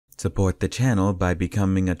Support the channel by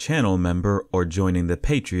becoming a channel member or joining the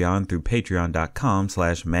Patreon through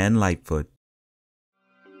patreon.com/manlightfoot.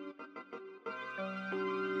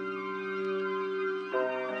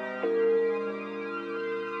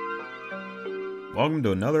 Welcome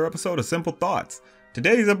to another episode of Simple Thoughts.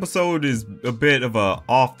 Today's episode is a bit of a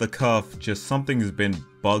off the cuff, just something has been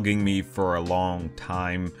bugging me for a long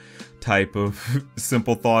time type of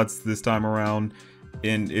simple thoughts this time around.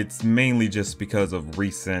 And it's mainly just because of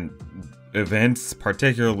recent events,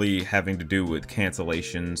 particularly having to do with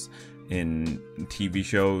cancellations in TV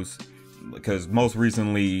shows. Because most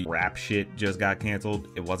recently, rap shit just got canceled.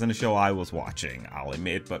 It wasn't a show I was watching, I'll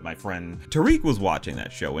admit, but my friend Tariq was watching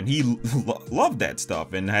that show, and he loved that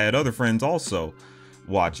stuff, and had other friends also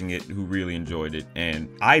watching it who really enjoyed it. And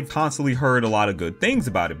I've constantly heard a lot of good things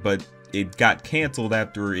about it, but it got canceled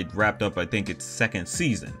after it wrapped up, I think, its second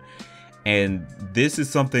season. And this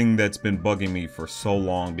is something that's been bugging me for so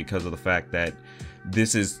long because of the fact that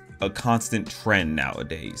this is a constant trend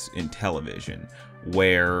nowadays in television,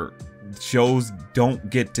 where shows don't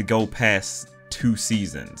get to go past 2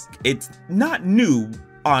 seasons. It's not new,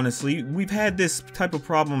 honestly. We've had this type of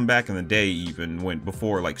problem back in the day, even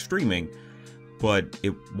before like streaming, but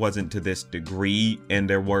it wasn't to this degree, and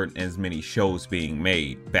there weren't as many shows being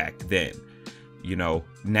made back then. You know,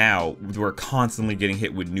 now we're constantly getting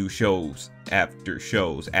hit with new shows after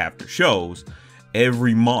shows after shows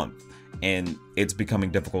every month, and it's becoming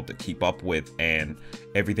difficult to keep up with, and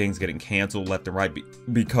everything's getting canceled left and right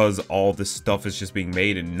because all this stuff is just being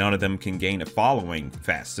made, and none of them can gain a following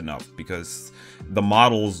fast enough because the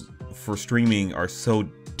models for streaming are so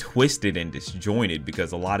twisted and disjointed,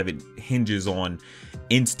 because a lot of it hinges on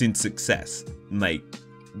instant success. Like,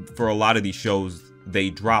 for a lot of these shows,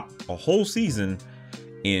 they drop a whole season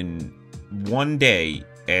in one day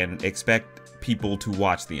and expect people to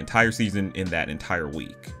watch the entire season in that entire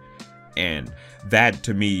week. And that,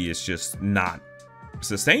 to me, is just not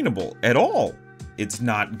sustainable at all. It's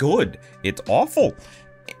not good. It's awful.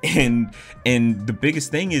 And the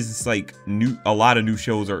biggest thing is, it's like a lot of new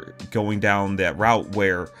shows are going down that route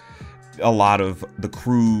where a lot of the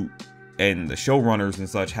crew and the showrunners and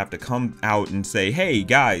such have to come out and say, hey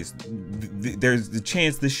guys, there's the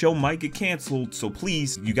chance this show might get canceled, so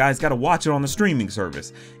please, you guys got to watch it on the streaming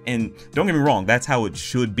service. And don't get me wrong, that's how it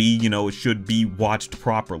should be, you know, it should be watched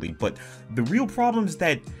properly. But the real problem is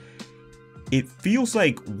that it feels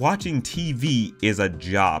like watching TV is a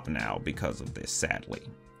job now because of this, sadly.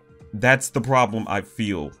 That's the problem I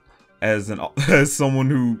feel as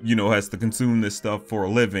someone who, you know, has to consume this stuff for a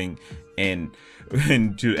living and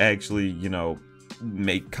to actually, you know,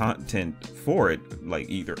 make content for it, like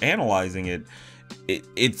either analyzing it.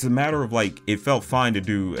 It's a matter of, like, it felt fine to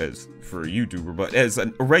do as for a YouTuber, but as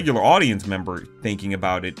a regular audience member thinking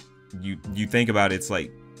about it, you think about it, it's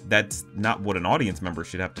like, that's not what an audience member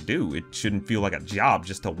should have to do. It shouldn't feel like a job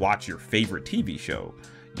just to watch your favorite TV show,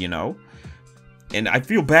 you know? And I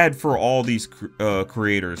feel bad for all these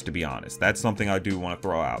creators, to be honest. That's something I do want to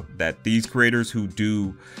throw out. That these creators who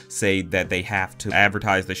do say that they have to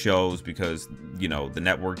advertise the shows because, you know, the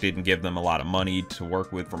network didn't give them a lot of money to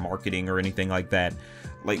work with for marketing or anything like that.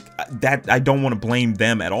 Like, that, I don't want to blame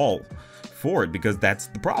them at all for it, because that's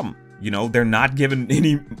the problem. You know, they're not given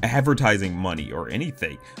any advertising money or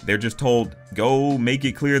anything. They're just told, go make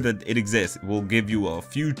it clear that it exists. We'll give you a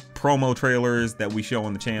few promo trailers that we show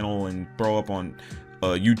on the channel and throw up on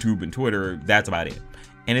YouTube and Twitter. That's about it.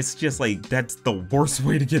 And it's just like, that's the worst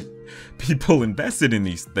way to get people invested in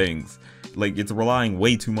these things. Like, it's relying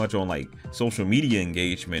way too much on, like, social media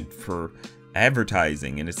engagement for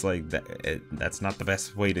advertising. And it's like, that's not the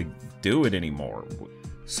best way to do it anymore.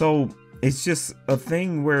 So it's just a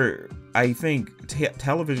thing where I think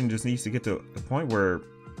television just needs to get to a point where,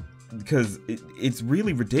 because it's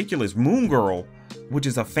really ridiculous. Moon Girl, which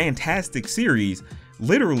is a fantastic series,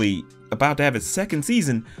 literally about to have its second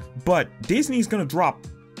season, but Disney's gonna drop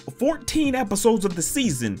 14 episodes of the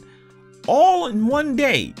season all in one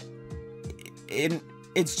day. And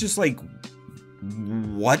it's just like,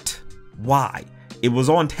 what? Why? It was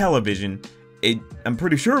on television. I'm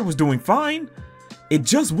pretty sure it was doing fine. It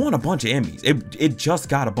just won a bunch of Emmys. It just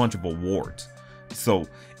got a bunch of awards. So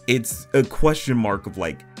it's a question mark of,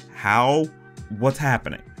 like, what's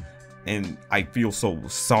happening? And I feel so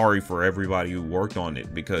sorry for everybody who worked on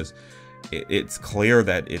it, because it's clear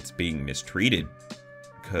that it's being mistreated.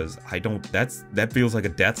 Because that feels like a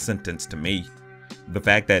death sentence to me. The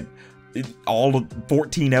fact that all of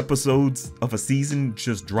 14 episodes of a season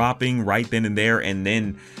just dropping right then and there, and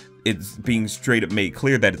then it's being straight up made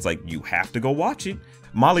clear that it's like, you have to go watch it.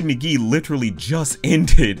 Molly Mcgee literally just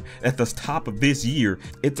ended at the top of this year.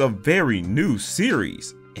 It's a very new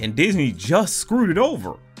series. and Disney just screwed it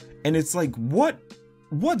over. And it's like,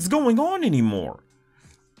 what's going on anymore?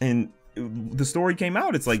 And the story came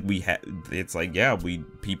out. It's like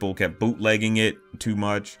people kept bootlegging it too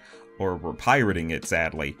much, or were pirating it,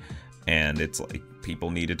 sadly. And it's like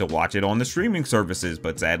people needed to watch it on the streaming services,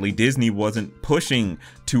 but sadly Disney wasn't pushing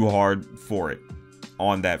too hard for it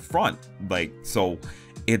on that front. Like, so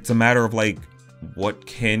it's a matter of like, what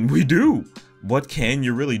can we do? What can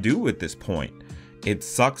you really do at this point? It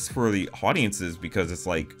sucks for the audiences because it's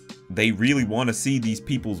like they really want to see these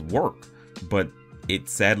people's work, but it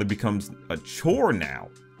sadly becomes a chore now.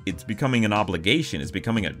 It's becoming an obligation. It's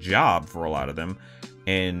becoming a job for a lot of them,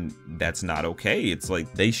 and that's not okay. It's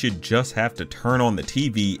like they should just have to turn on the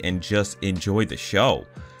TV and just enjoy the show,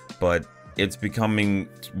 but it's becoming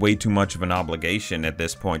way too much of an obligation at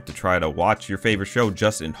this point to try to watch your favorite show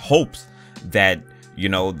just in hopes that, you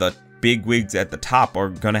know, the big wigs at the top are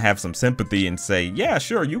gonna have some sympathy and say, yeah,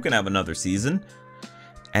 sure, you can have another season.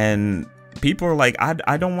 And people are like,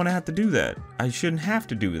 I don't want to have to do that. I shouldn't have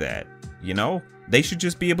to do that. You know, they should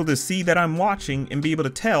just be able to see that I'm watching and be able to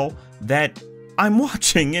tell that I'm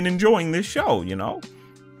watching and enjoying this show, you know?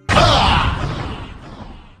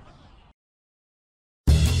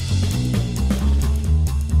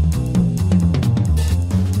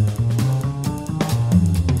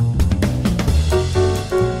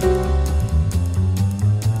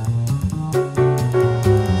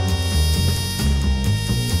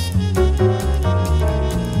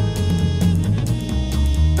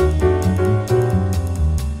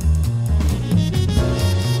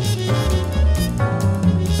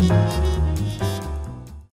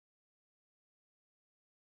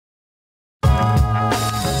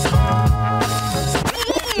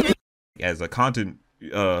 As a content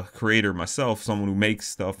creator myself, someone who makes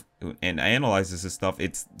stuff and analyzes this stuff,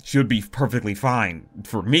 it should be perfectly fine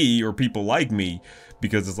for me or people like me,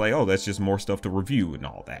 because it's like, oh, that's just more stuff to review and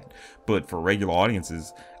all that. But for regular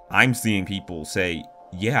audiences, I'm seeing people say,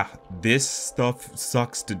 yeah, this stuff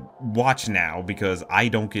sucks to watch now because I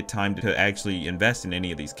don't get time to actually invest in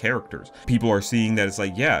any of these characters. People are seeing that it's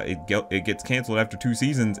like, yeah, it gets canceled after 2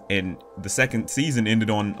 seasons, and the second season ended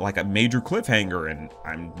on like a major cliffhanger, and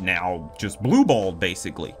I'm now just blue-balled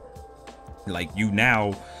basically. Like, you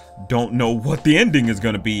now don't know what the ending is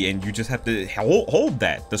going to be, and you just have to hold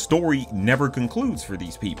that. The story never concludes for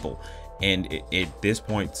these people, and at this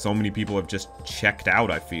point, so many people have just checked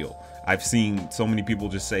out, I feel. I've seen so many people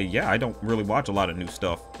just say, yeah, I don't really watch a lot of new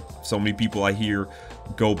stuff. So many people I hear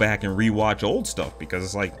go back and rewatch old stuff because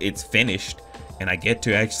it's like, it's finished and I get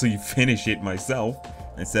to actually finish it myself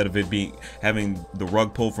instead of it having the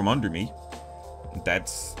rug pulled from under me.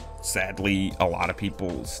 That's sadly a lot of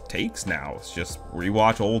people's takes now. It's just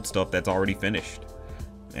rewatch old stuff that's already finished,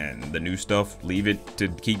 and the new stuff, leave it to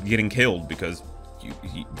keep getting killed because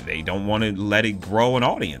they don't want to let it grow an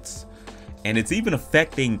audience. And it's even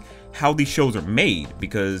affecting how these shows are made,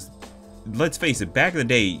 because let's face it, back in the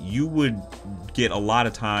day, you would get a lot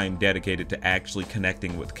of time dedicated to actually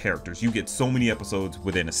connecting with characters. You get so many episodes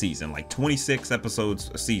within a season, like 26 episodes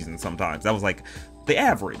a season sometimes. That was like the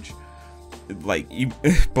average. Like,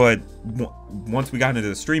 but once we got into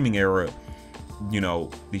the streaming era, you know,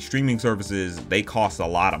 these streaming services, they cost a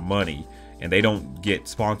lot of money, and they don't get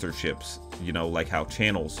sponsorships, you know, like how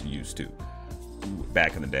channels used to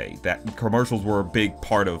back in the day. That commercials were a big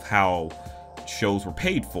part of how shows were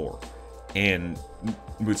paid for, and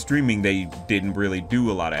with streaming they didn't really do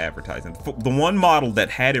a lot of advertising. The one model that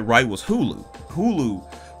had it right was Hulu. Hulu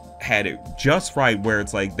had it just right, where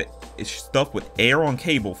it's like stuff would air on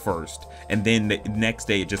cable first, and then the next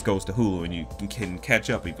day it just goes to Hulu and you can catch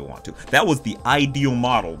up if you want to. That was the ideal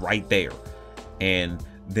model right there. And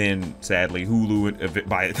then sadly Hulu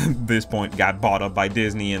by this point got bought up by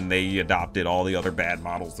Disney, and they adopted all the other bad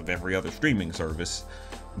models of every other streaming service,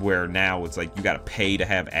 where now it's like you got to pay to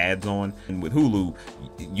have ads on. And with Hulu,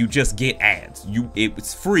 you just get ads.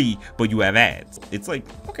 It's free, but you have ads. It's like,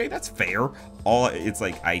 okay, that's fair. It's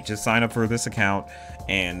like, I just sign up for this account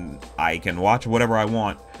and I can watch whatever I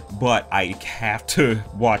want, but I have to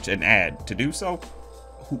watch an ad to do so.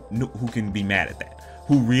 Who can be mad at that?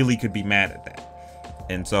 Who really could be mad at that?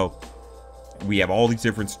 And so we have all these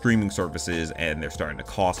different streaming services, and they're starting to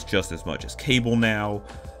cost just as much as cable now,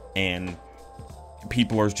 and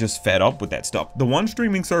people are just fed up with that stuff. The one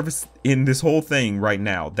streaming service in this whole thing right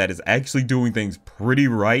now that is actually doing things pretty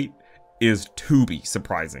right is Tubi,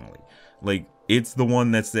 surprisingly. Like, it's the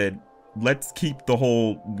one that said, let's keep the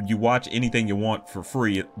whole you watch anything you want for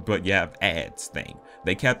free, but you have ads thing.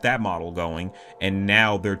 They kept that model going, and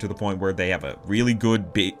now they're to the point where they have a really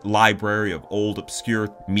good big library of old obscure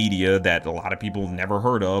media that a lot of people never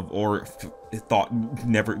heard of or thought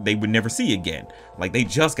they would never see again. Like, they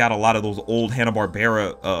just got a lot of those old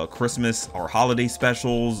Hanna-Barbera Christmas or holiday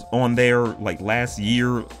specials on there like last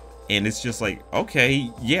year, and it's just like, okay,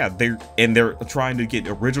 yeah, they're trying to get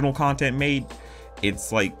original content made.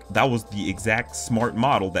 It's like that was the exact smart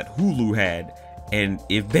model that Hulu had. And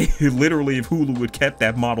if they literally, if Hulu had kept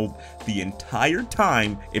that model the entire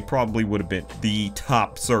time, it probably would have been the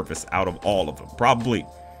top service out of all of them. Probably.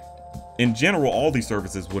 In general, all these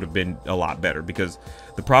services would have been a lot better, because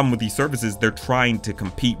the problem with these services, they're trying to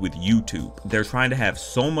compete with YouTube. They're trying to have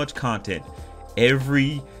so much content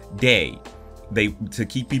every day to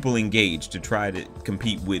keep people engaged, to try to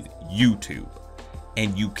compete with YouTube.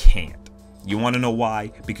 And you can't. You want to know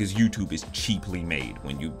why? Because YouTube is cheaply made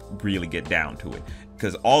when you really get down to it.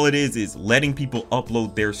 Because all it is letting people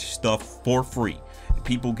upload their stuff for free.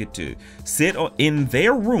 People get to sit in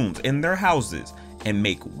their rooms, in their houses, and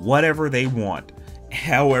make whatever they want,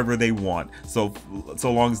 however they want, so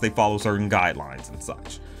long as they follow certain guidelines and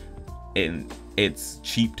such. And it's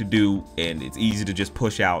cheap to do, and it's easy to just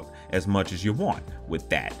push out as much as you want with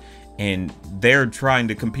that. And they're trying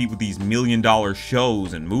to compete with these $1 million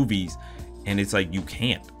shows and movies. And it's like, you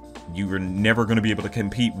can't. You are never going to be able to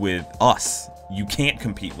compete with us. You can't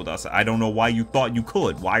compete with us. I don't know why you thought you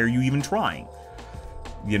could. Why are you even trying?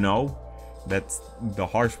 You know, that's the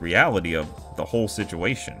harsh reality of the whole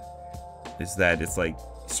situation. Is that it's like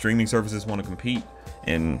streaming services want to compete.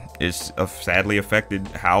 And it's sadly affected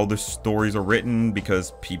how the stories are written,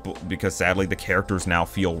 because sadly the characters now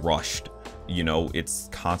feel rushed. You know, it's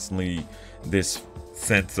constantly this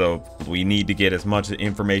sense of we need to get as much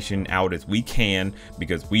information out as we can,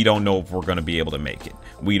 because we don't know if we're going to be able to make it.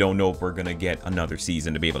 We don't know if we're going to get another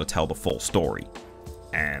season to be able to tell the full story.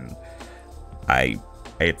 And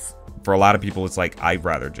it's for a lot of people, it's like, I'd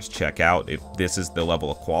rather just check out if this is the level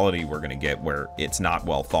of quality we're going to get, where it's not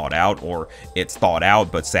well thought out, or it's thought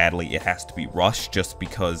out but sadly it has to be rushed just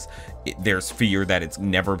because there's fear that it's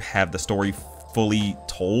never have the story fully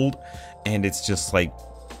told. And it's just like,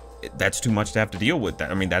 that's too much to have to deal with.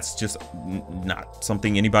 That, I mean, that's just not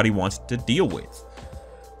something anybody wants to deal with.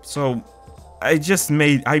 So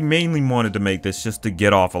I mainly wanted to make this just to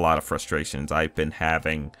get off a lot of frustrations I've been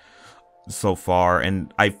having so far,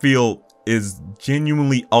 and I feel is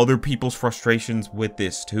genuinely other people's frustrations with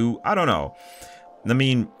this too. I don't know. I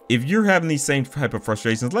mean, if you're having these same type of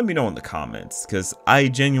frustrations, let me know in the comments, because I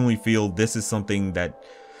genuinely feel this is something that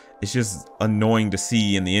it's just annoying to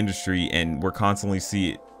see in the industry, and we're constantly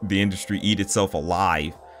see the industry eat itself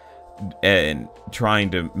alive and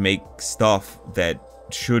trying to make stuff that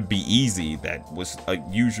should be easy, that was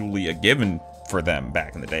usually a given for them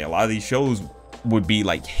back in the day. A lot of these shows would be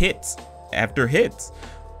like hits after hits,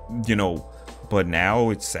 you know, but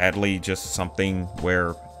now it's sadly just something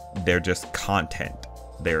where they're just content.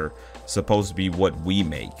 They're supposed to be what we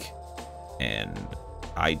make, and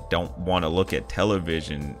I don't want to look at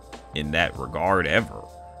television in that regard ever.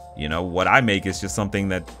 You know, what I make is just something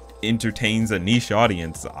that entertains a niche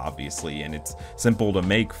audience, obviously, and it's simple to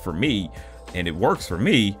make for me, and it works for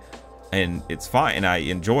me, and it's fine, and I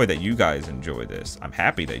enjoy that you guys enjoy this. I'm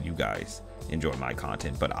happy that you guys enjoy my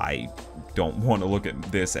content, but I don't want to look at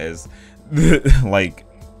this as like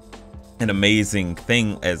an amazing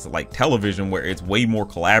thing as like television, where it's way more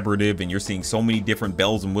collaborative and you're seeing so many different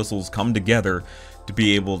bells and whistles come together to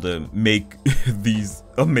be able to make these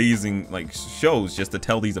amazing like shows, just to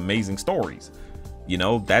tell these amazing stories. You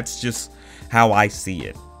know, that's just how I see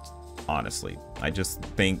it, honestly. I just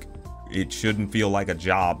think it shouldn't feel like a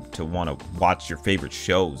job to want to watch your favorite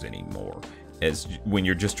shows anymore, as when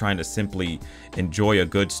you're just trying to simply enjoy a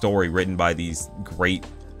good story written by these great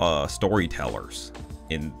storytellers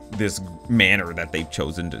in this manner that they've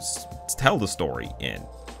chosen to tell the story in.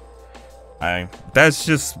 That's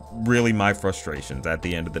just really my frustrations at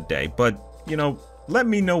the end of the day. But, you know, let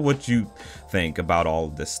me know what you think about all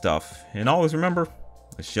of this stuff. And always remember,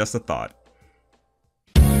 it's just a thought.